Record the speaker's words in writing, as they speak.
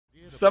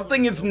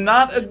Something it's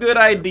not a good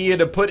idea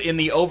to put in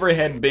the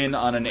overhead bin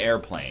on an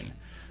airplane.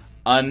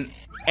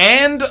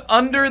 And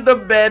under the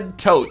bed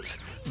tote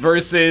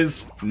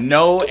versus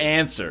no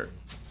answer.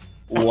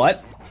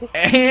 What?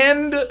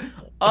 And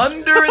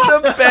under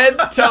the bed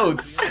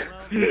totes.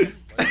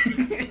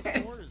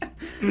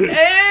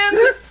 And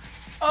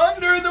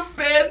under the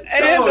bed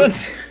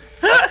totes.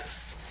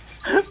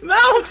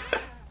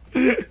 Mouth.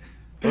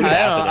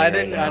 I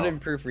don't know. I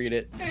didn't proofread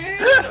it.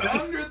 And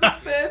under the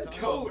bed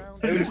tote.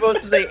 It was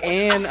supposed to say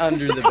 "and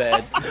under the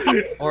bed"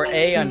 or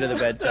 "a under the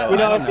bed" tote. You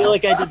know, I feel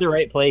like I did the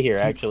right play here,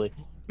 actually.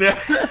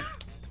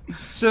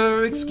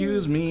 Sir,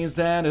 excuse me, is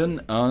that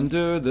an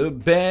under the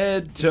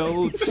bed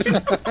totes?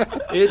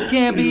 It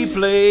can't be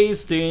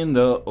placed in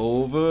the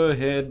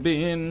overhead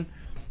bin.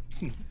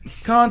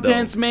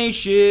 Contents may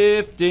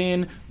shift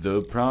in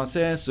the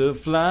process of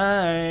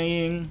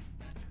flying.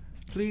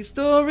 Please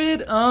store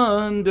it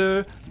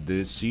under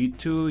the seat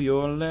to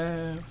your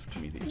left.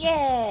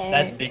 Yay!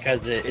 That's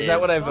because it is that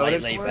what I voted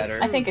slightly for? better.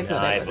 I think it's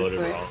what I voted voted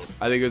for. wrong.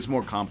 I think it's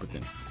more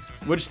competent.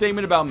 Which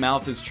statement about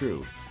Malf is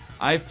true?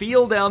 I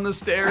feel down the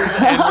stairs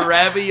and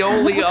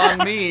ravioli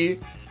on me.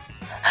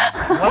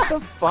 What the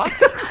fuck?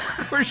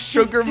 Or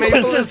sugar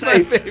maple is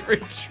my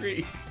favorite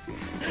tree.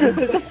 Is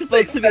this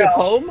supposed to be a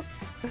poem?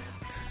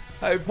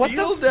 I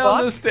feel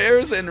down the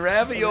stairs and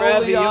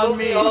ravioli on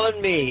me.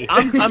 on me.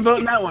 I'm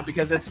voting that one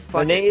because it's My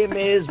fucking. name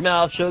is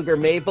Malf, sugar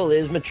maple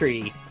is my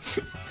tree.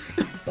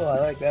 Oh, I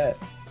like that.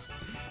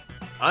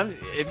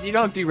 If you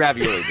don't do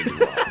ravioli, then you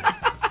wrong.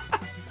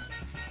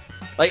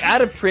 Like,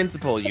 out of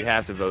principle, you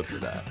have to vote for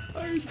that.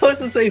 It's supposed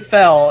to say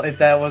fell if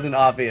that wasn't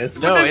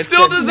obvious. No, But it it's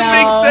still a- doesn't No.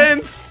 make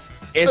sense.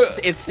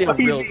 It's still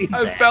real.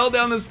 I fell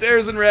down the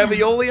stairs and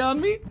ravioli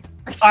on me.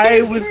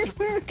 I was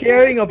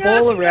carrying a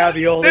bowl of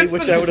ravioli, That's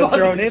which the I would have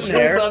thrown in fucking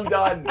there. truth. I'm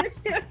done.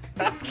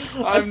 I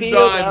I'm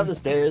feel down done. the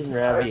stairs and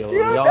ravioli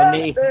on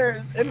me.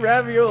 There's and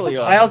ravioli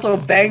on. I also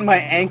banged my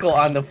ankle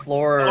on the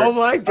floor Oh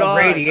my god!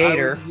 a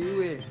radiator. I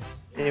knew it.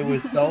 It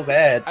was so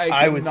bad.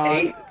 I was cannot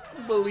 8.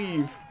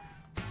 believe.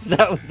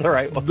 That was the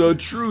right one. The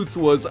truth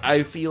was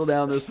I feel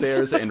down the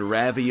stairs and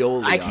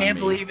ravioli I on can't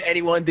me. believe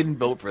anyone didn't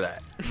vote for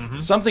that.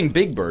 Something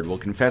Big Bird will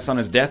confess on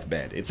his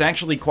deathbed. It's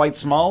actually quite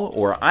small,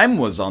 or I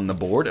was on the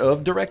board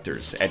of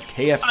directors at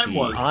KFC. I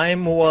was.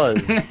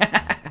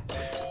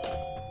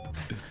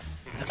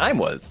 I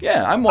was.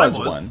 Yeah, I was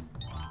I was.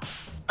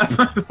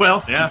 one.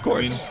 Well, yeah, Of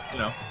course. I mean, you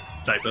know,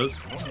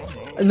 typos.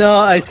 No,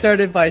 I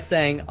started by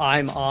saying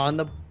I'm on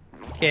the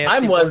KFC I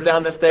was board.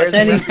 down the stairs.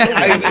 Then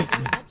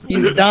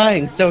he's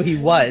dying, so he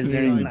was.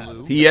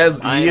 He is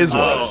was.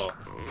 Oh,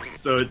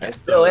 so it I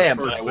still am,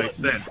 Of course, but I makes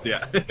sense.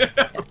 Yeah.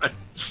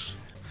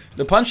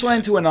 The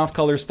punchline to an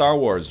off-color Star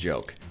Wars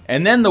joke.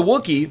 And then the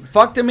Wookiee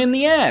fucked him in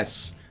the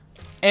ass.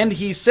 And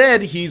he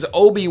said he's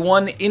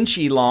Obi-Wan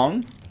inchy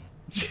long.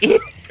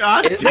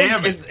 God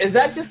damn it! Is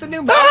that just the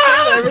new mouse?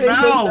 Everything's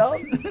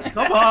Malf! misspelled?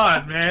 Come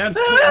on, man.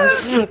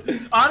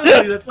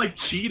 Honestly, that's like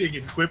cheating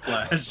in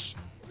Quiplash.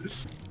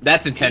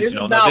 That's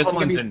intentional. No, this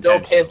one's so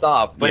pissed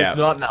off, but Yeah. it's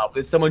not Malf.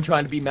 It's someone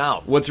trying to be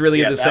Malf. What's really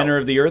Yeah, at the that center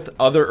one. of the earth?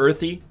 Other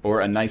earthy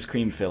or an ice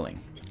cream filling?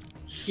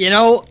 You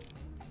know,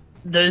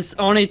 there's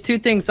only 2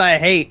 things I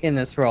hate in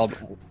this world.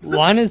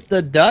 1 is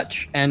the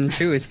Dutch, and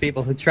 2 is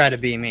people who try to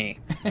be me.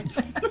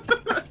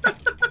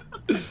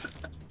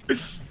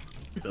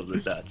 So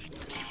the Dutch.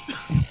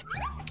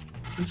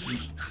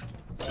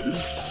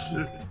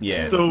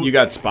 Yeah, So- you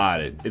got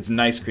spotted. It's an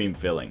ice cream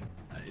filling.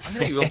 I'm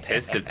gonna be real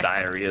pissed if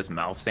diarrhea is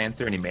Malf's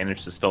answer and he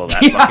managed to spell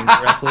that fucking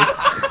correctly.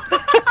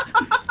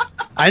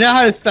 I know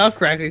how to spell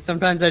correctly.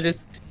 Sometimes I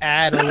just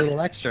add a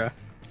little extra.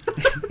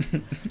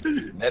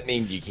 That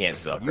means you can't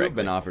spell You have correctly.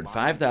 been offered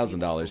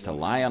 $5,000 to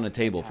lie on a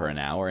table for an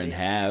hour and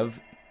have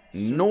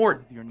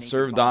Nort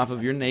served off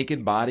of your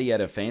naked body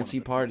at a fancy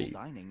party.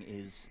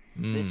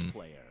 This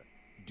player.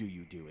 Do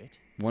you do it?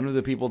 One of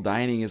the people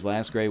dining is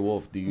Last Grey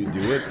Wolf. Do you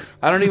do it?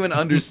 I don't even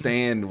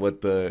understand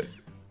what the...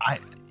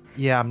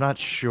 Yeah, I'm not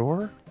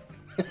sure.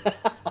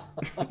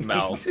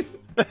 Malf. This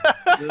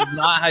is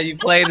not how you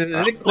play this.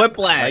 This is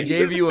Quiplash. I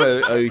gave you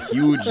a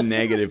huge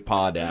negative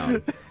paw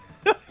down.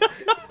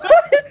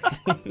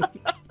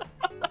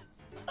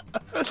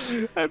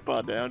 I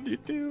paw down you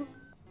too.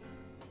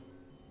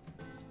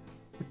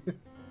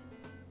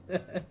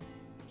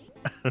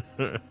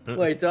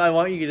 Wait, so I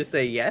want you to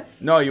say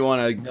yes? No, you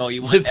want to No,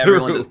 you split want the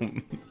everyone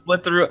room.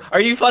 What the? Are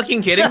you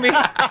fucking kidding me?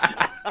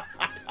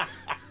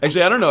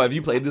 Actually, I don't know. Have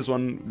you played this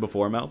one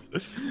before, Malf?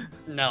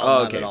 No. Oh,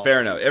 not okay, at all. fair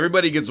enough.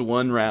 Everybody gets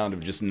one round of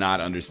just not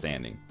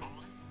understanding.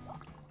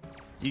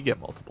 You get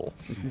multiple.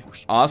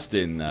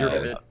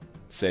 Austin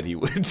said he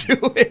would do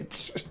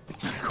it.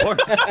 Of course.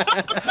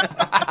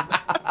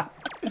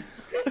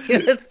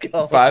 Let's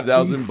go.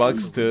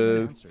 $5,000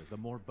 to The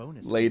more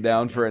bonus lay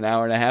down for an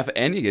hour and a half,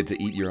 and you get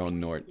to eat your own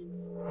Nort.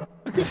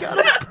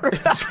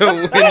 It's a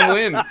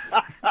win-win.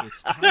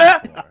 it's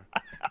time for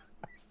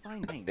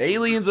finding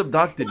Aliens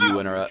abducted you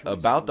and are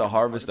about to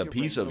harvest a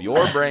piece of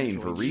your brain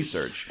for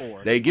research.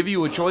 They give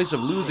you a choice of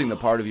losing the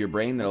part of your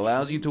brain that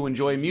allows you to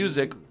enjoy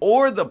music,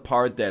 or the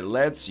part that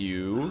lets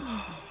you...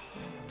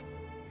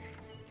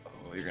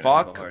 you're gonna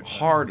have a Fuck hard time.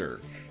 harder.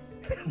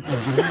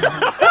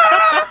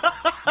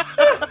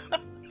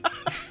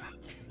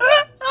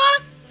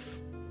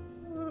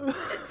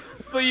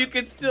 But you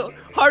could still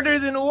harder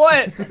than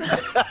what?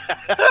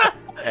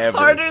 Ever.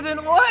 Harder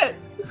than what?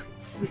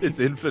 It's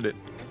infinite.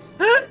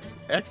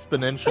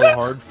 Exponential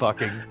hard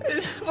fucking.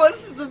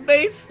 What's the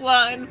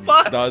baseline?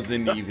 Fuck.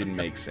 Doesn't even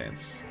make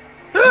sense.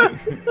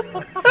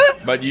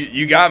 But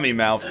you got me,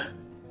 Malf.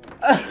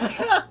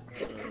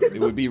 It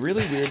would be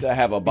really weird to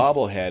have a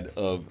bobblehead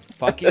of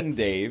fucking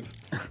Dave,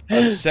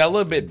 a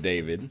celibate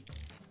David,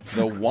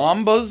 the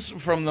Wombas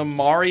from the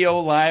Mario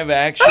live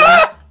action.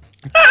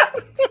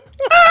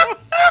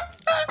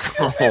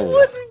 It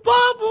wouldn't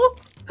bobble.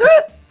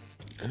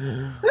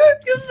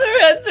 Because their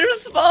heads are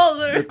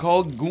smaller. They're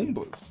called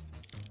Goombas.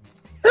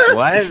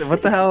 What?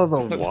 What the hell is a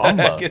What the womba?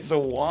 heck is a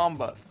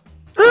Womba?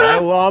 My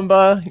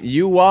womba,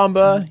 you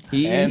womba,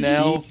 he,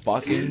 NL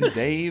fucking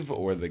Dave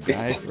or the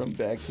guy from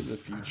Back to the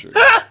Future.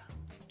 But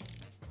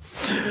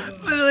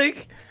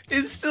like,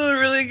 it's still a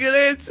really good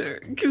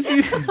answer. Because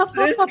they've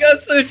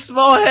got such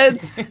small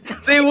heads,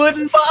 they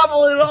wouldn't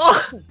bobble at all.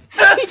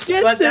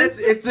 But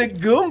it's a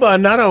Goomba,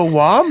 not a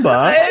Wamba.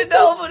 I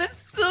know, but it's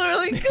still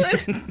really good.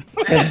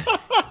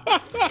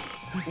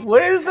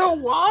 What is a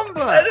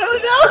Wamba? I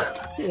don't know.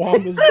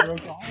 Womba's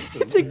broke off.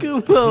 It's a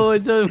Goomba,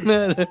 it doesn't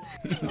matter.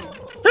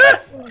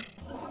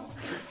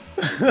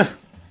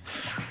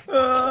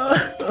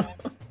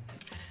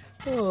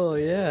 Oh,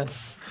 yeah.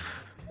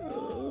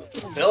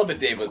 Celibate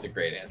Dave was a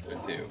great answer,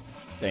 too.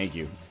 Thank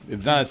you.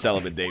 It's not a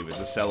celibate David, it's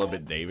a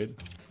celibate David.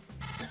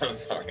 I'm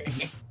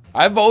sorry.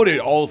 I voted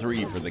all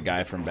three for the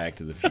guy from Back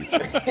to the Future.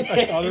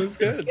 I thought it was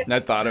good. And I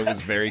thought it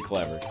was very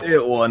clever.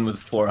 It won with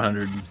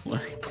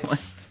 420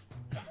 points.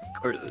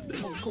 Of course it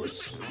did.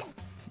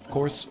 Of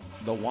course,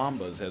 the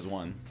Wombas has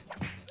won.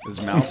 This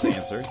is Malf's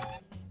answer.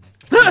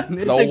 It's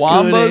The a good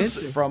Wombas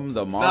answer. from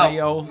the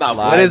Mario Malf,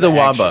 live what is a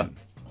Wamba?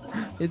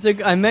 action. It's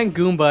a. I meant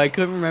Goomba. I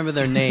couldn't remember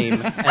their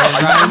name.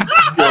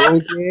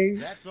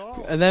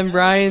 And then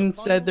Brian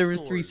said there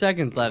was 3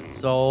 seconds left,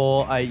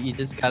 so you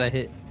just gotta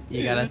hit.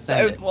 You gotta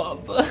send it.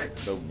 Womba.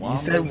 The Wombas You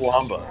said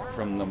Wamba.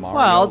 from the Mario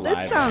Well, live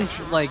that sounds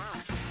action. like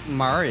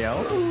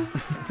Mario.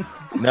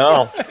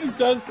 No. It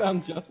does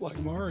sound just like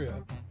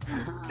Mario.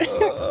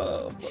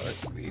 Oh,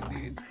 fuck me,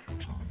 dude.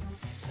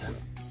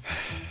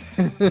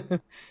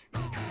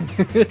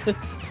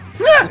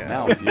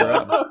 Malf, you're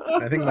up.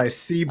 I think my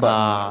C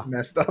button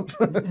messed up.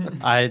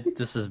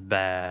 This is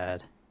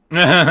bad.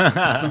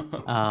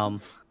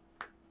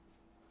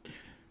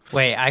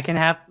 Wait, I can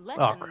have.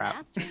 Oh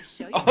crap!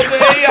 Oh,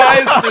 the AI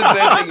is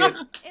presenting it.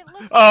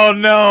 Oh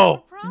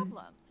no!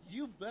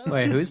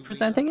 Wait, who's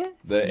presenting it?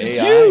 The It's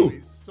AI.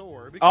 you.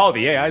 Oh,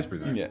 the AI's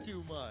presenting. Yeah.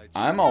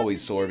 I'm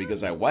always sore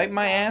because I wipe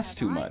my ass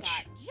too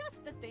much.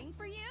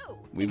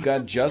 We've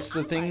got just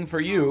the thing for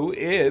you.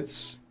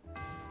 It's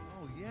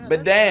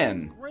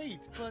Badan.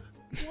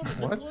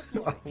 What?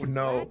 Oh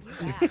no.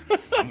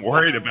 I'm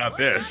worried about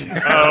this.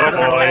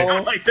 Oh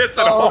boy. Like this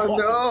at all.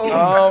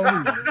 Oh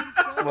no.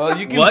 Well,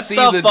 you can What see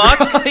the the fuck?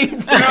 drawing.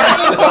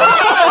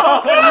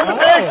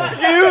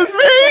 Excuse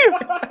me?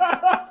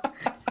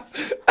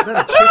 Is that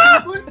a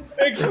chicken foot?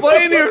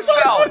 Explain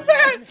yourself.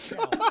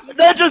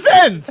 That just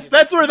ends.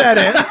 That's where that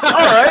ends. All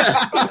right.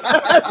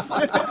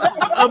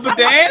 A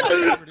bidet?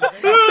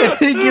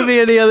 They didn't give me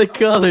any other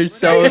colors,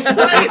 so it's a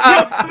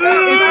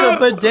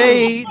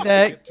bidet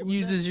that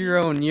uses your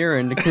own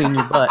urine to clean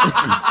your butt.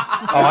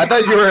 Oh, I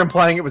thought you were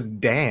implying it was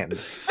Dan.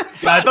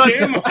 I thought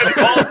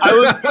I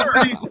was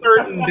very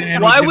certain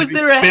Dan. Why gonna was be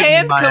there a spitting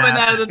hand my coming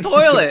ass. out of the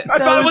toilet? I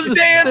thought it was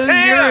Dan's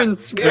hand. Urine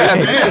spray.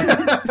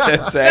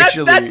 That's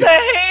actually That's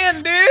a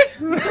hand, dude.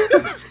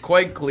 it's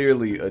quite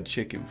clearly a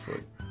chicken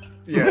foot.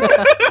 Yeah.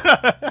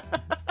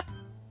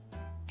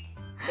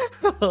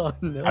 Oh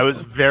no! I was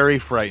very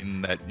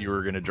frightened that you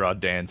were going to draw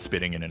Dan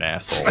spitting in an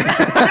asshole.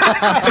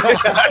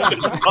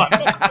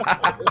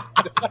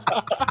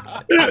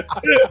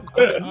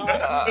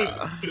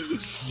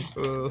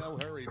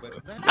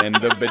 And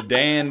the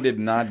Badan did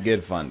not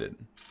get funded.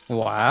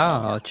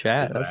 Wow,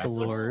 chat. That's a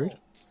little rude.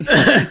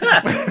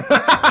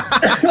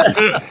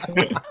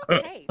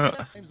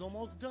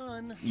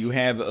 You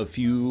have a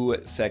few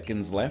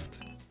seconds left.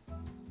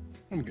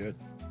 I'm good.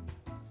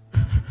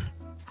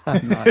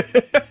 I'm not.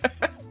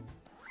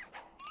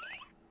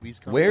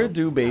 Where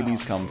do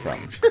babies come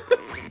from?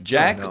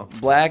 Jack Oh, no.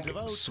 Black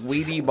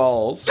Sweetie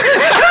Balls.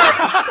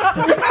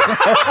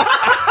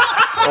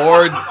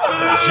 Or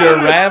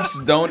giraffes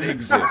don't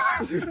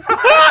exist.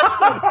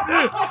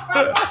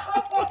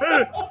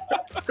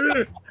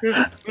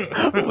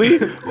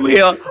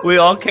 We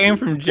all came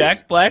from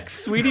Jack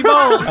Black's Sweetie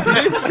Balls.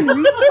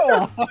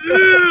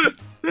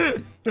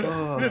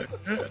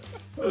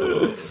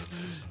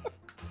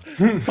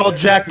 Called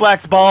Jack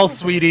Black's balls,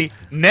 sweetie.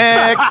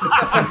 Next.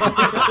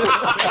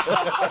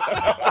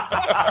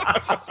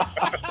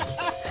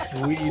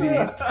 Sweetie.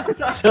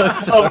 So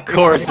Of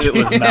course it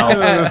was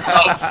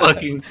Malf. Of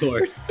fucking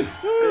course.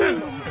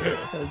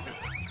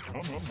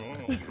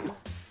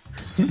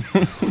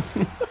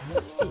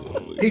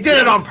 He did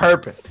it on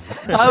purpose.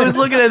 I was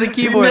looking at the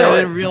keyboard and I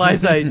didn't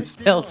realize I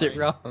spelled it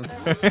wrong.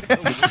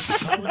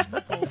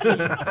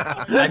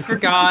 I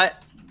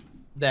forgot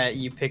that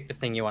you picked the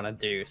thing you want to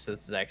do, so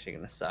this is actually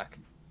going to suck.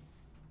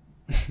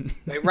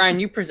 Wait, Ryan,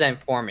 you present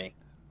for me.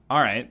 All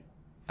right.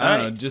 I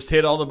don't know. Just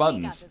hit all the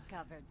buttons.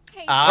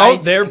 I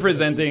They're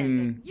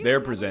presenting. They're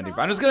presenting.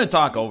 I'm just gonna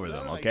talk over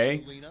them,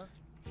 okay?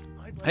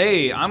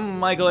 Hey, I'm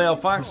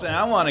michaelalfox, and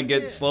I want to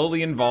get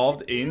slowly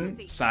involved in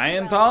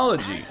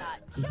Scientology.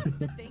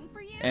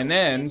 And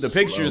then the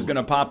picture is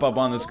gonna pop up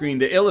on the screen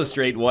to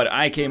illustrate what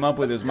I came up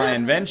with as my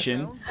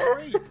invention.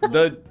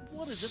 The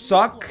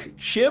suck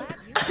ship.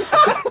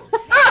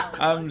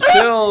 I'm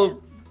still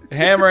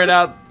hammering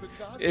out.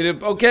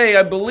 Okay,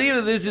 I believe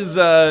that this is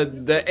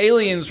the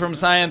aliens from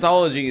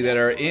Scientology that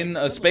are in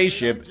a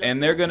spaceship,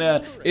 and they're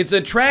gonna. It's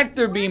a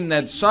tractor beam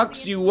that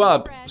sucks you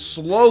up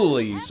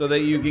slowly so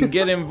that you can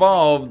get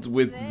involved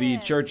with the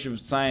Church of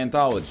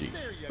Scientology.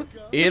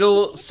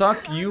 It'll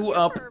suck you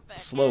up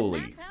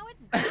slowly.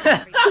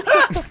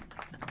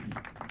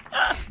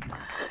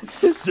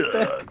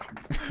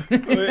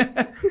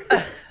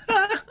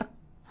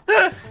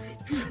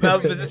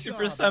 Malf, is this your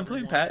first time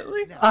playing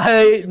Patley?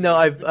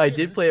 I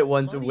did play it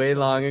once way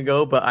long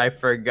ago, but I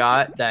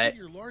forgot that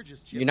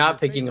you're not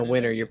picking a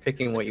winner, you're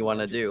picking what you want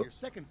to do.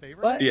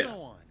 What? Yeah.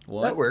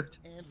 What? That worked.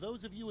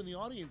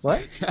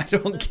 What? I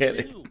don't get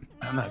it.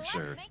 I'm not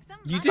sure.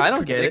 You did I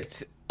don't get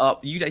it.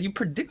 You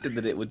predicted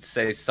that it would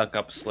say suck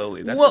up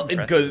slowly. That's Well,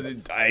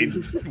 impressive.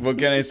 because what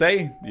can I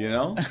say? You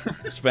know,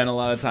 spent a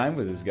lot of time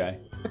with this guy.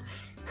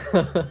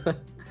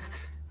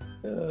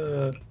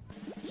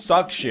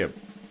 Suck ship.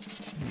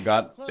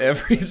 Got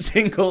every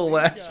single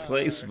last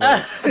place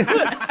vote.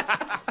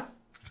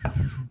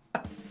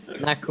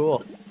 Not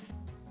cool.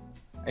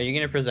 Are you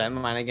gonna present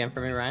mine again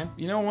for me, Ryan?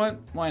 You know what?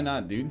 Why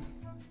not, dude?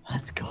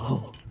 Let's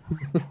go.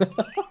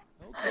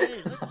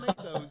 Okay, let's make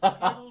those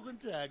titles and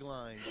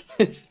taglines.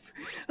 it's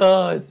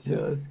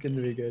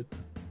gonna be good.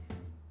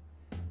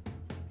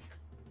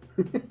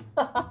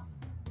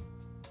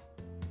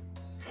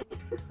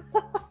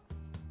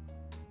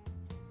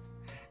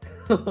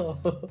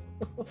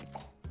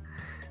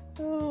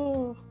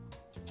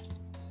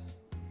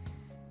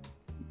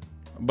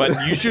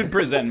 But you should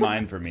present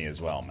mine for me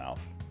as well, Malf.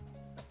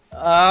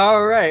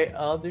 All right,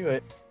 I'll do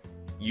it.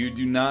 You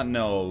do not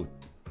know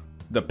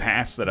the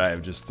pass that I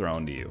have just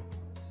thrown to you.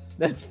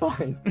 That's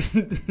fine.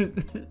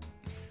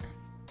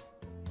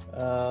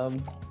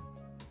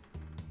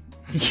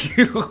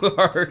 You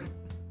are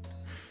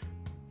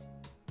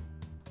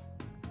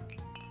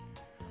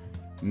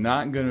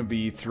not gonna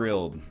be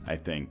thrilled, I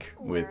think,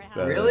 with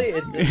Really?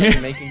 It's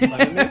just making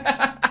fun of me?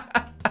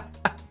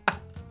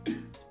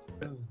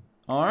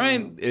 All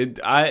right,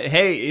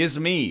 hey, it's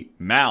me,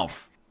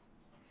 Malf.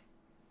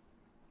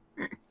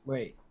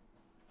 Wait.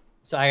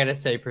 So I gotta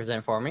say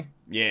present for me?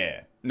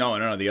 Yeah.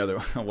 No, the other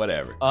one.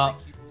 Whatever.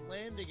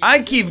 Landing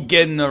I keep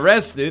getting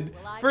arrested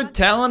for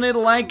telling it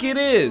like it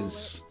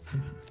is.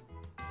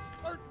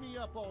 Hurt me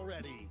up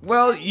already.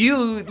 Well,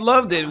 you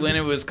loved it when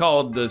it was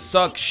called the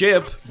suck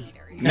ship.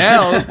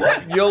 Now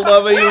you'll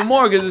love it even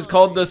more because it's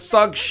called the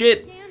suck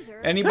shit.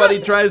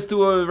 Anybody tries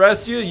to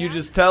arrest you, you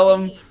just tell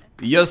them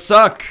you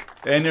suck.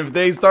 And if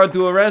they start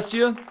to arrest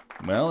you,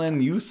 well,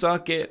 then you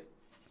suck it.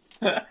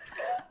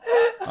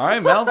 All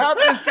right, Mel. Help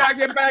this guy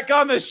get back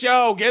on the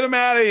show. Get him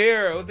out of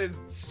here with his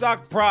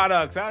suck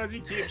products. How does he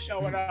keep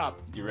showing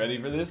up? You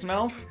ready for this,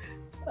 Malf?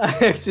 I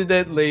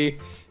accidentally...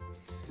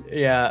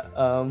 Yeah,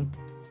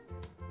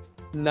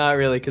 not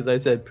really, because I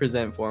said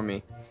present for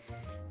me.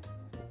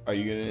 Are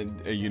you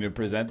gonna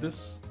present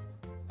this?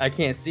 I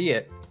can't see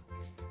it.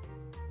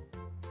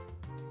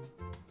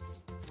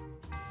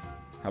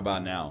 How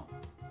about now?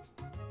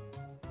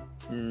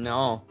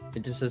 No,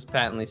 it just says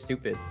patently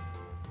stupid.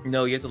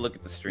 No, you have to look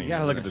at the stream. You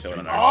gotta look at the Show it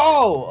stream. on our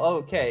Oh,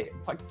 okay.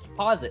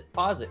 Pause it.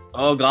 Pause it.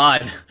 Oh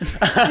God.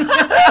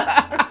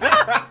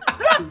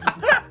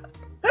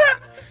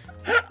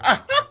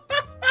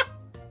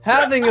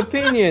 Having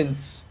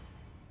opinions.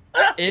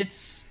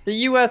 It's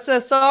the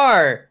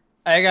USSR.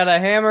 I got a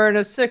hammer and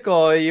a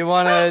sickle. You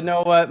want to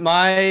know what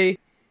my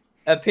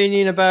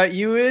opinion about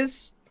you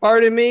is?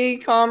 Pardon me,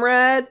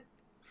 comrade?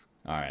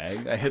 All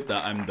right, I hit the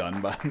I'm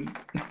done button.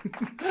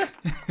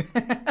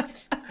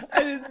 I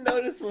didn't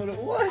notice what it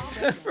was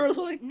for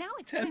like Now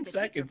it's 10 time to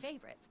seconds. pick your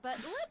favorites, but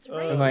let's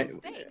Am I- raise the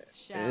stakes,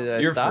 shall we? Did I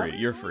You're stop? free.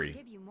 You're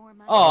free.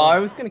 Oh, I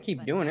was gonna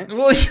keep doing it.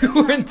 Well, you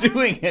weren't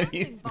doing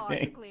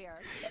anything.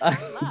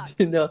 I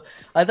didn't know.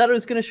 I thought it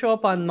was gonna show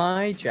up on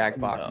my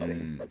Jackbox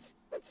thing.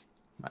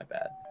 My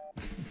bad.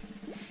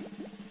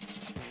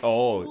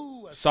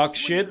 Oh, suck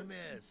shit.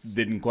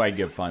 Didn't quite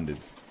get funded.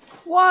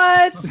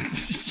 What?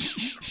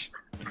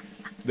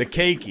 The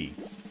cakey.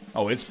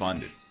 Oh, it's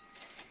funded.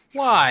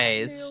 Why?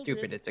 It's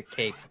stupid. It's a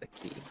cake with a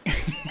key.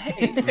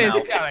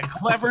 It's got a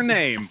clever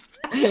name.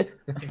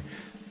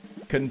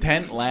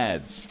 Content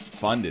Lads.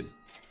 Funded.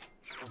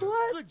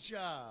 Good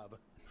job.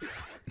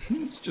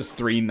 It's just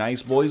 3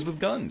 nice boys with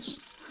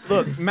guns.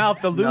 Look,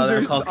 Malf, the No, they're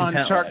losers called on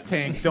content Shark lives.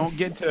 Tank don't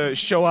get to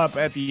show up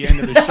at the end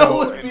of the show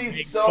would and be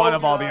make so fun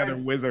of all the good. other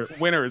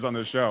winners on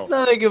the show.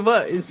 Nothing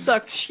about you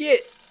suck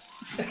shit.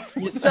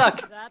 You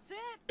suck. That's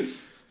it.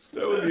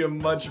 That would be a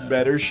much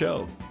better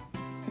show.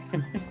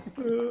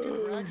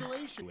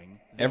 Congratulations.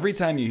 Every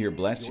time you hear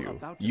bless you,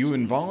 you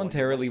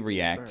involuntarily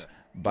react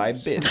by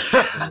bitch.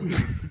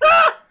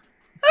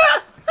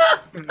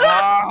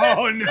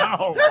 Oh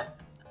no!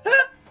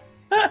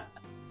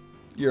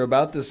 You're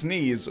about to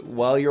sneeze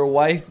while your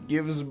wife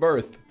gives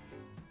birth.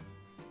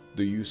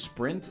 Do you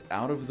sprint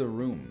out of the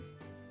room?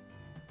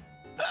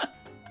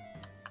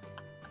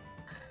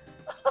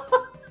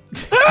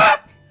 That's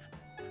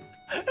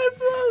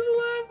what I was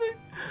laughing.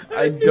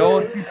 I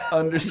don't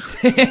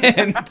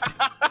understand.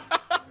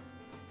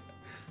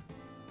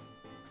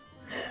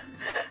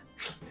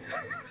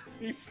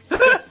 He's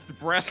just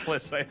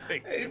breathless, I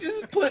think. He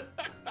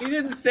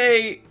didn't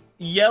say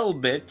yell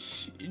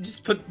bitch. You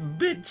just put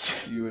bitch.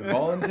 You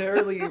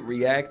involuntarily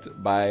react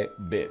by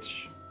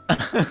bitch.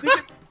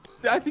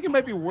 I think it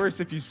might be worse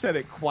if you said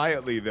it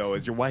quietly, though,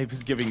 as your wife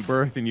is giving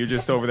birth and you're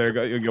just over there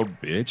going, you go,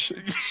 bitch.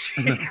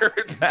 She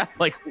heard that,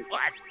 like,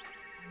 what?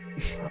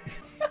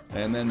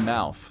 And then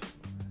Malf.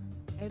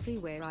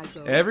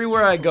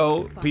 Everywhere I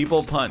go,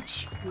 People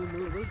punch.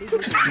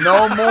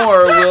 No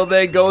more will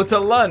they go to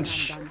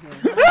lunch.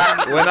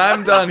 When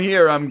I'm done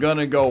here, I'm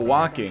gonna go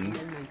walking.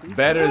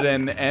 Better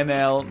than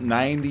NL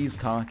 90s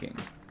talking.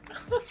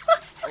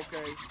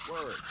 Okay,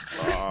 word.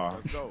 Oh.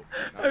 Let's go.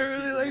 I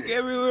really like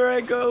everywhere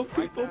I go,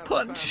 people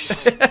punch.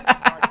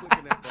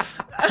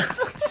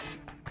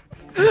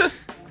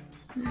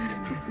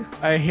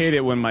 I hate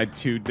it when my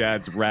two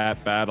dads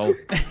rap battle.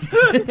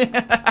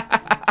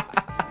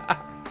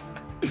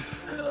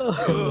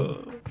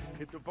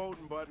 Hit the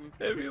voting button.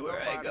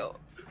 Everywhere I go,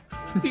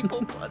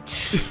 people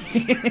punch.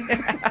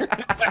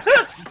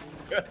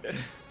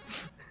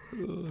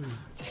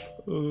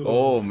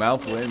 Oh,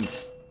 Malf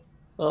wins.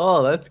 Oh,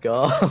 let's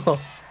go.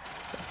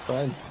 That's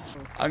fun.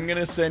 I'm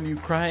gonna send you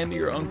crying to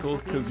your uncle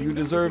because you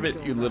deserve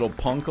it, you little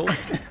punkle.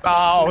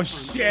 Oh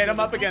shit, I'm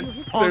up against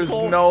Punkle. There's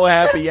no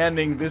happy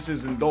ending. This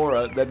is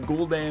Endora. That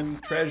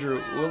Gul'dan treasure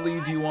will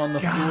leave you on the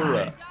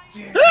floor.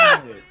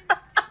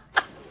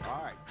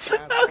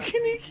 How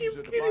can he keep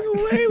getting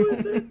away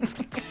with it?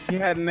 He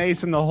had an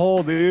ace in the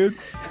hole, dude.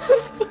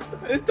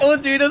 I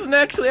told you he doesn't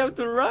actually have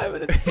to rhyme,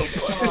 and it's so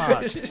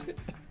fun.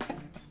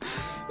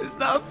 It's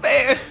not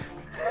fair.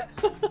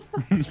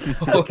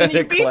 How can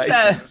you beat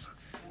that?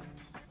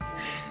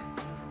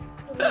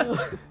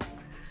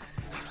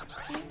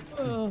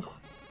 Oh,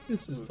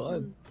 this is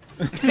fun.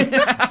 Wait,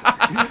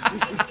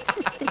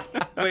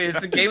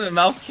 it's a game that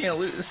Malf can't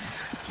lose.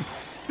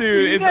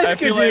 Dude, You it's, guys I could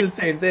feel do like the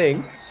same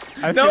thing.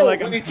 I No, feel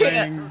like we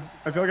can't.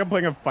 I feel like I'm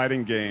playing a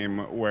fighting game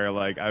where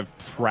like I've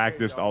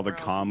practiced all the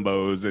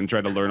combos and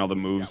tried to learn all the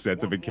move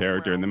sets of a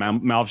character, and then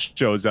Malf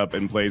shows up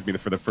and plays me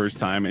for the first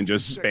time and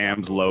just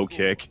spams low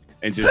kick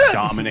and just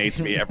dominates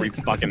me every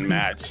fucking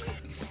match.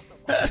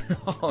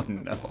 Oh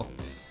no.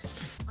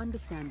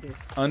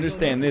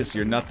 Understand this.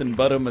 You're nothing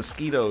but a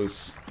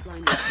mosquitoes.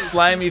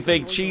 Slimy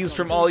fake cheese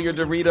from all your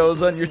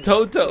Doritos on your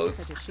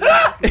Totos.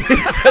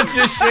 It's such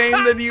a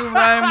shame that you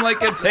rhyme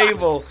like a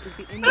table.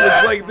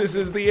 Looks like this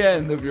is the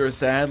end of your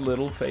sad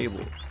little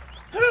fable.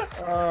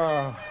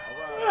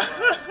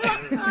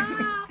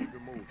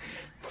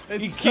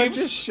 It's He such keeps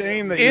a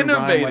shame that you rhyme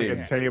innovating.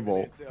 like a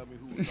table. Tell me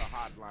who's the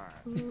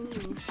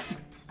hotline.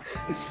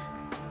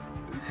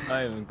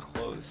 Not even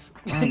close.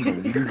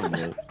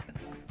 Unbelievable.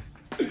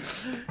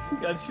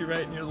 Got you right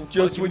in your little.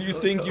 Just when you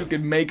think you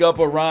can make up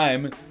a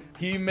rhyme,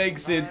 he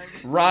makes it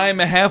rhyme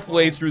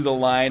halfway through the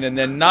line and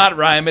then not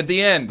rhyme at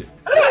the end.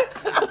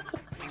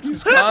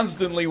 He's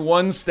constantly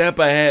one step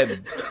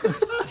ahead.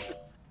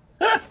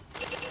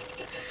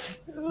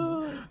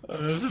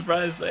 I'm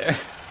surprised there.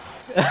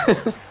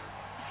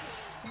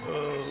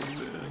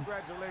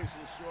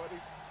 Congratulations, Shorty.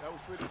 That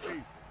was pretty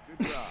decent.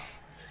 Good job.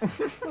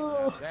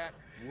 That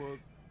was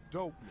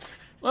dope.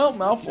 Well,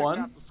 Malf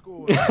won.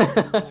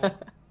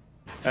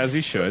 As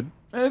he should.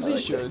 As he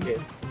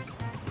should.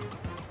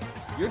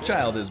 Your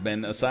child has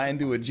been assigned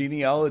to a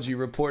genealogy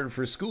report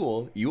for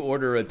school. You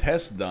order a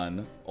test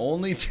done,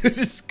 only to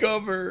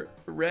discover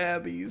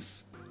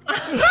rabies. Is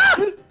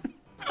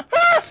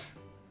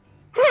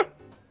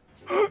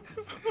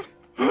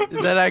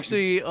that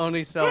actually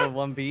only spelled with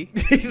one B?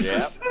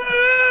 Yep.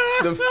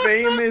 The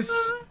famous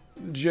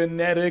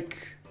genetic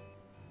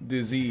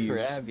disease,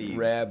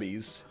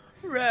 rabies.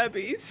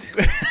 Rabies.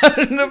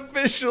 An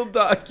official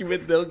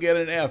document, they'll get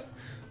an F.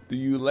 Do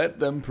you let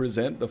them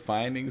present the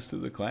findings to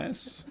the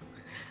class?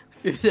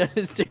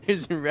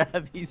 Downstairs and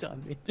rabies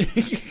on me.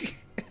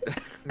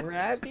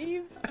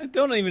 Rabies? I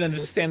don't even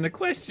understand the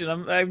question.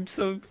 I'm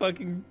so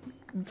fucking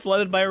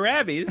flooded by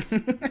rabies.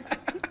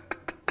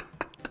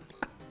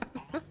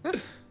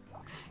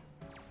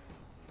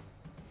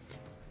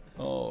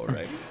 All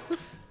right.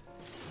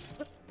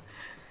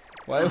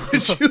 Why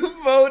would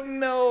you vote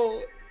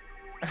no?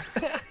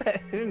 I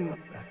don't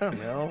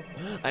know.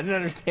 I didn't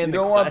understand. You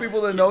don't want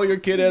people to know your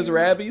kid has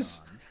rabies?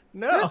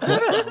 No.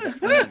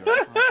 I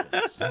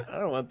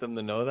don't want them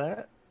to know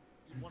that.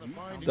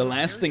 The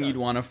last thing you'd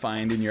want to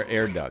find in your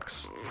air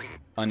ducts.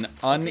 An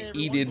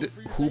uneated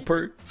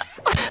hooper.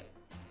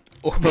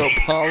 Or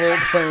Apollo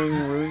playing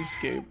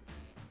RuneScape.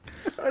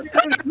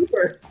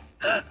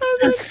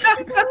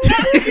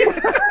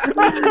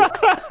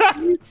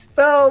 You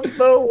spelled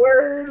the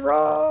word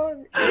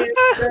wrong.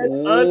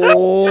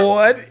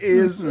 What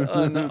is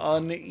an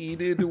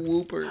uneated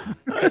whooper?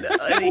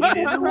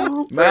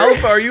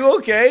 Malf, are you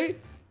okay?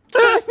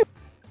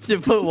 To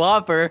put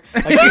Whopper,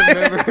 I can't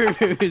remember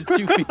if it was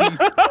 2 P's.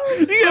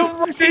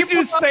 Did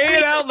you say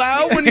it out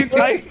loud when you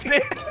typed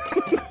it?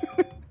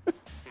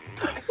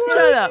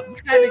 Shut up.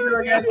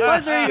 Why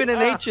is there even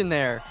an H in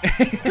there? I'm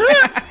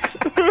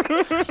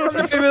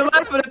even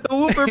laughing at the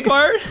whooper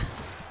part.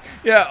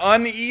 Yeah,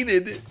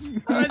 uneated.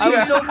 I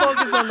was so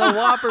focused on the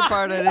Whopper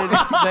part, I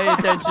didn't pay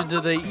attention to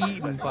the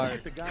eaten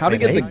part. How to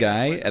get the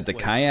guy at the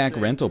kayak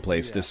rental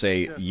place to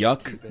say,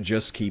 yuck,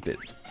 just keep it.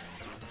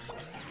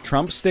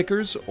 Trump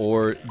stickers,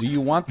 or do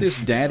you want this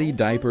daddy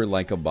diaper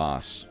like a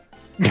boss?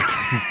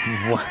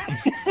 What?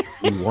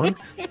 You want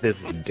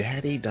this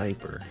daddy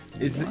diaper?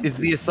 Is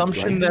the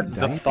assumption that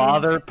the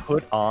father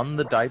put on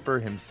the diaper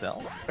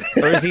himself?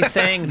 Or is he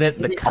saying that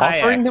the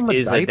kayak him a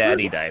is a diaper?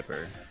 daddy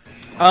diaper?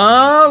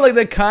 Oh, like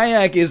the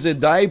kayak is a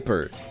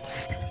diaper.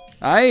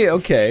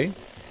 Okay.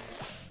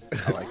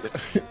 I like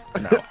it.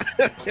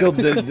 Still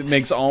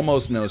makes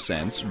almost no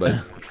sense, but...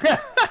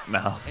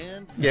 No.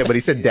 Yeah, but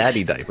he said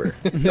daddy diaper.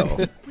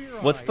 So.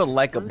 What's the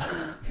like a?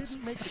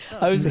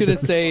 I was gonna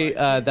say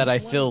that I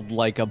filled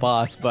like a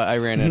boss, but I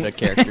ran out of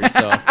characters,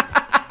 so.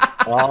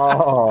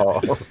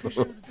 Oh.